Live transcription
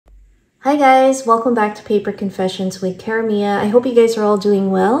Hi guys, welcome back to Paper Confessions with Karamia. I hope you guys are all doing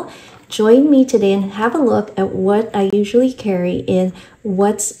well. Join me today and have a look at what I usually carry in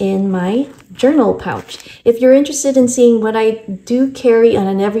what's in my journal pouch. If you're interested in seeing what I do carry on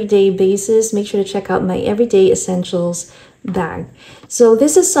an everyday basis, make sure to check out my Everyday Essentials bag. So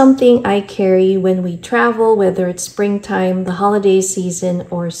this is something I carry when we travel, whether it's springtime, the holiday season,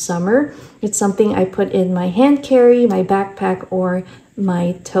 or summer. It's something I put in my hand carry, my backpack, or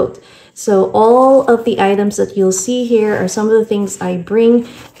my tote. So all of the items that you'll see here are some of the things I bring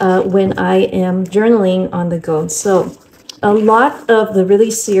when I am journaling on the go. So a lot of the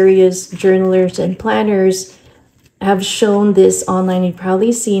really serious journalers and planners have shown this online. You've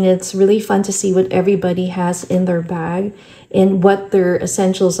probably seen it. It's really fun to see what everybody has in their bag and what their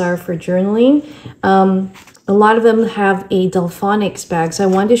essentials are for journaling. A lot of them have a Delphonics bag. So I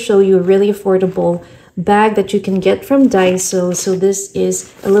wanted to show you a really affordable bag that you can get from Daiso. So this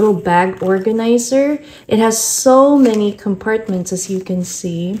is a little bag organizer. It has so many compartments, as you can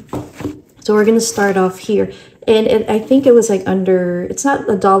see. So we're going to start off here. And I think it was like under, it's not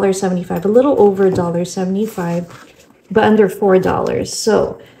 $1.75, a little over $1.75, but under $4.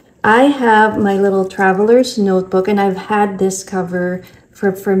 So I have my little traveler's notebook, and I've had this cover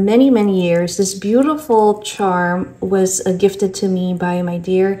for many, many years. This beautiful charm was gifted to me by my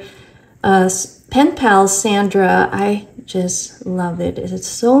dear pen pal Sandra. I just love it. It's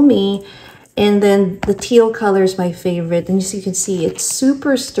so me. And then the teal color is my favorite. And as you can see, it's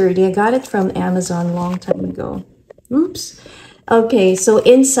super sturdy. I got it from Amazon a long time ago. Oops. Okay, so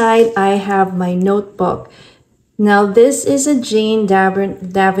inside I have my notebook. Now this is a Jane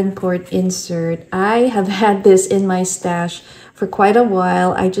Davenport insert. I have had this in my stash for quite a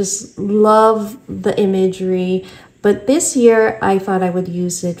while. I just love the imagery. But this year, I thought I would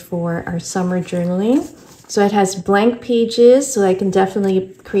use it for our summer journaling. So it has blank pages, so I can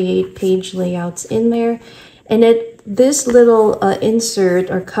definitely create page layouts in there. And this little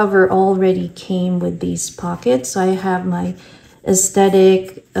insert or cover already came with these pockets. So I have my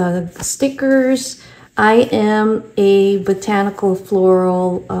aesthetic stickers. I am a botanical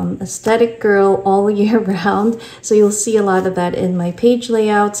floral aesthetic girl all year round. So you'll see a lot of that in my page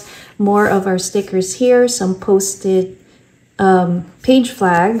layouts. More of our stickers here, some posted page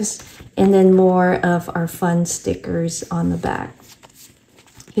flags, and then more of our fun stickers on the back.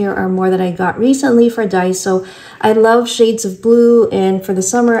 Here are more that I got recently for Daiso. I love shades of blue, and for the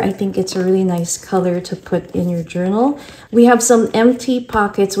summer, I think it's a really nice color to put in your journal. We have some empty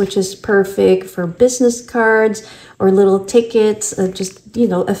pockets, which is perfect for business cards or little tickets, just, you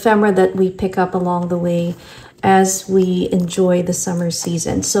know, ephemera that we pick up along the way as we enjoy the summer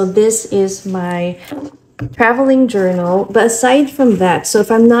season. So this is my traveling journal. But aside from that, so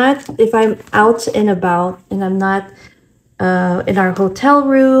if I'm out and about and I'm not in our hotel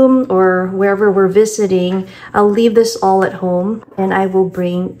room or wherever we're visiting, I'll leave this all at home, and I will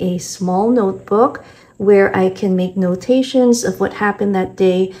bring a small notebook where I can make notations of what happened that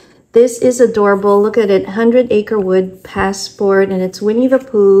day. This is adorable. Look at it, 100 Acre Wood passport, and it's Winnie the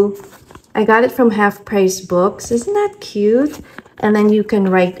Pooh. I got it from Half Price Books. Isn't that cute? And then you can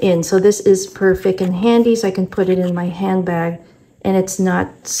write in. So this is perfect and handy, so I can put it in my handbag and it's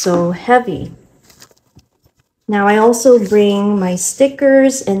not so heavy. Now I also bring my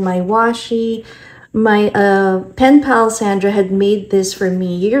stickers and my washi. My pen pal Sandra had made this for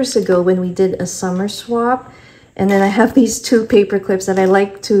me years ago when we did a summer swap. And then I have these two paper clips that I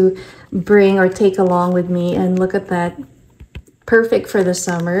like to bring or take along with me. And look at that. Perfect for the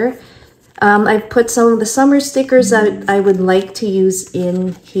summer. I've put some of the summer stickers that I would like to use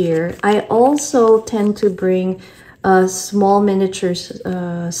in here. I also tend to bring small miniature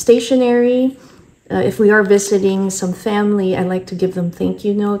stationery. If we are visiting some family, I like to give them thank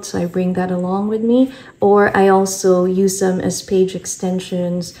you notes. So I bring that along with me. Or I also use them as page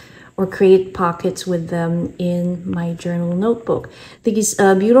extensions or create pockets with them in my journal notebook. These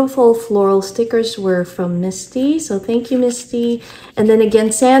beautiful floral stickers were from Misty. So thank you, Misty. And then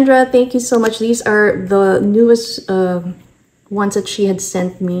again, Sandra, thank you so much. These are the newest ones that she had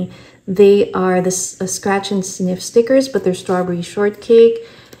sent me. They are the scratch and sniff stickers, but they're strawberry shortcake.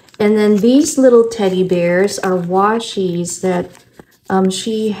 And then these little teddy bears are washies that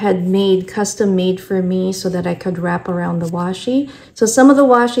she had made, custom made for me so that I could wrap around the washi. So some of the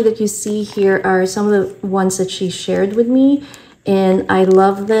washi that you see here are some of the ones that she shared with me, and I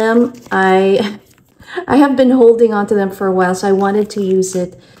love them. I have been holding on to them for a while, so I wanted to use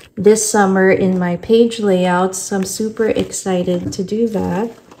it this summer in my page layouts. So I'm super excited to do that.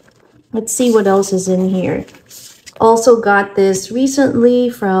 Let's see what else is in here. Also got this recently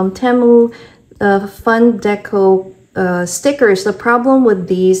from Temu, Fun Deco stickers. The problem with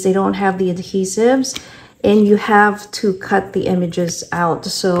these, they don't have the adhesives, and you have to cut the images out.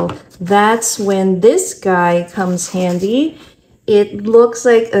 So that's when this guy comes handy. It looks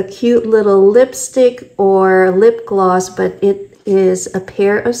like a cute little lipstick or lip gloss, but it is a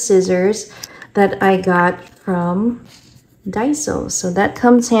pair of scissors that I got from Daiso. So that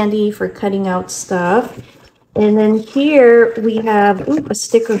comes handy for cutting out stuff. And then here we have a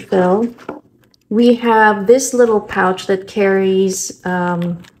sticker fill. We have this little pouch that carries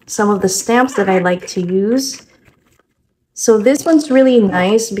some of the stamps that I like to use. So this one's really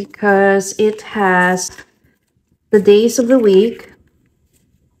nice because it has the days of the week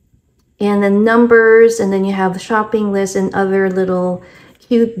and then numbers, and then you have the shopping list and other little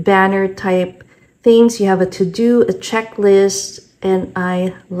cute banner type things. You have a to-do, a checklist, and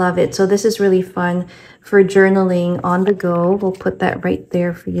I love it. So this is really fun for journaling on the go. We'll put that right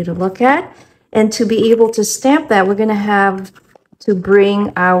there for you to look at. And to be able to stamp that, we're going to have to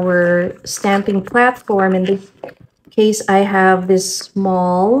bring our stamping platform. In this case, I have this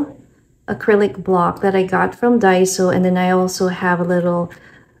small acrylic block that I got from Daiso. And then I also have a little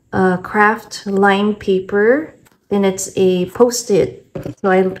craft line paper. And it's a Post-it. So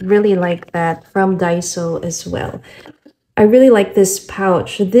I really like that from Daiso as well. I really like this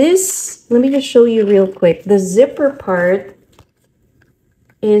pouch. This, let me just show you real quick. The zipper part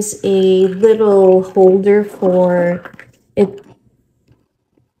is a little holder for it.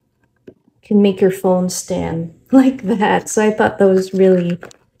 Can make your phone stand like that. So I thought that was really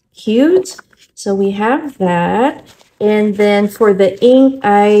cute. So we have that. And then for the ink,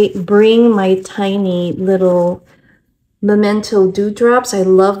 I bring my tiny little Memento dewdrops. I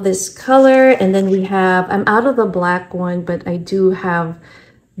love this color. And then we have, I'm out of the black one, but I do have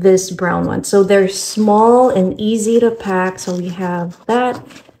this brown one. So they're small and easy to pack. So we have that.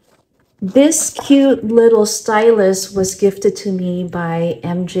 This cute little stylus was gifted to me by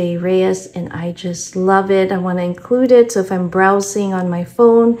MJ Reyes, and I just love it. I want to include it. So if I'm browsing on my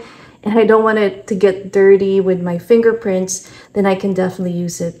phone and I don't want it to get dirty with my fingerprints, then I can definitely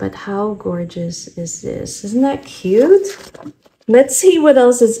use it. But how gorgeous is this? Isn't that cute? Let's see what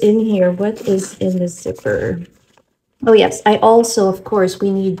else is in here. What is in the zipper? Oh yes, I also, of course, we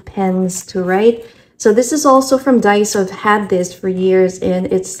need pens to write. So this is also from Daiso. I've had this for years and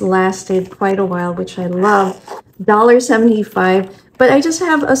it's lasted quite a while, which I love. $1.75. But I just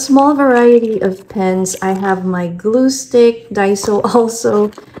have a small variety of pens. I have my glue stick, Daiso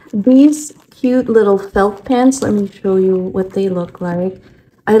also. These cute little felt pens. Let me show you what they look like.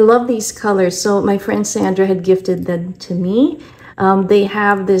 I love these colors. So my friend Sandra had gifted them to me. They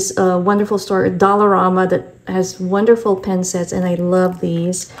have this wonderful store, Dollarama, that has wonderful pen sets, and I love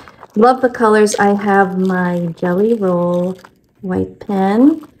these. Love the colors. I have my Jelly Roll white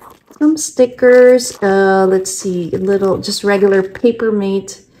pen, some stickers, let's see, little just regular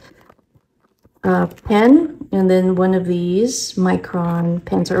Papermate pen, and then one of these Micron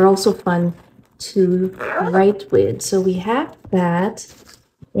pens are also fun to write with. So we have that,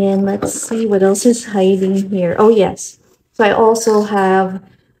 and let's see what else is hiding here. Oh yes, so I also have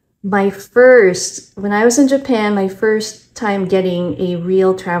my first, when I was in Japan, my first time getting a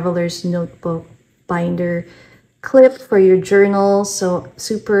real traveler's notebook binder clip for your journal. So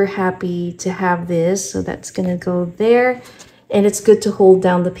super happy to have this. So that's going to go there. And it's good to hold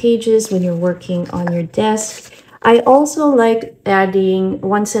down the pages when you're working on your desk. I also like adding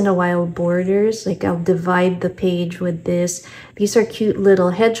once in a while borders. Like I'll divide the page with this. These are cute little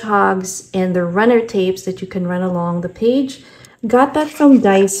hedgehogs and the runner tapes that you can run along the page. Got that from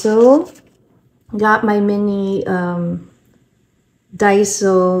Daiso. Got my mini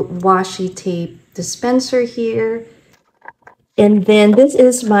Daiso washi tape dispenser here. And then this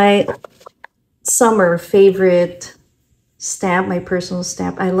is my summer favorite stamp, my personal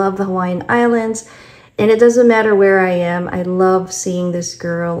stamp. I love the Hawaiian Islands. And it doesn't matter where I am. I love seeing this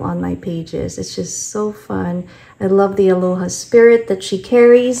girl on my pages. It's just so fun. I love the aloha spirit that she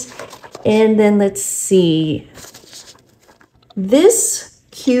carries. And then let's see. This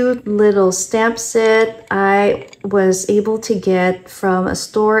cute little stamp set I was able to get from a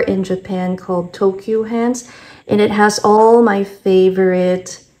store in Japan called Tokyo Hands, and it has all my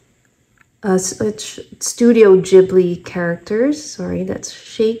favorite Studio Ghibli characters. Sorry, that's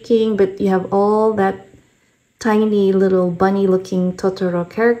shaking, but you have all that tiny little bunny looking Totoro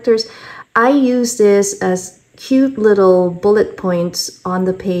characters. I use this as cute little bullet points on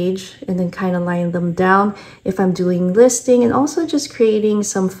the page and then kind of line them down if I'm doing listing, and also just creating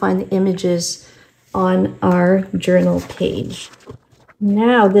some fun images on our journal page.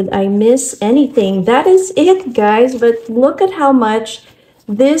 Now, did I miss anything? That is it, guys. But look at how much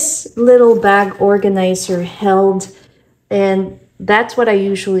this little bag organizer held And that's what I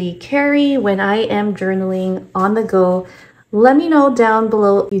usually carry when I am journaling on the go. Let me know down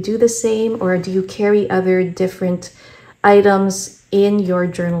below if you do the same, or do you carry other different items in your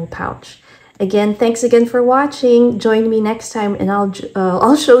journal pouch. Again, thanks again for watching. Join me next time and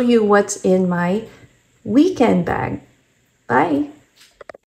I'll show you what's in my weekend bag. Bye.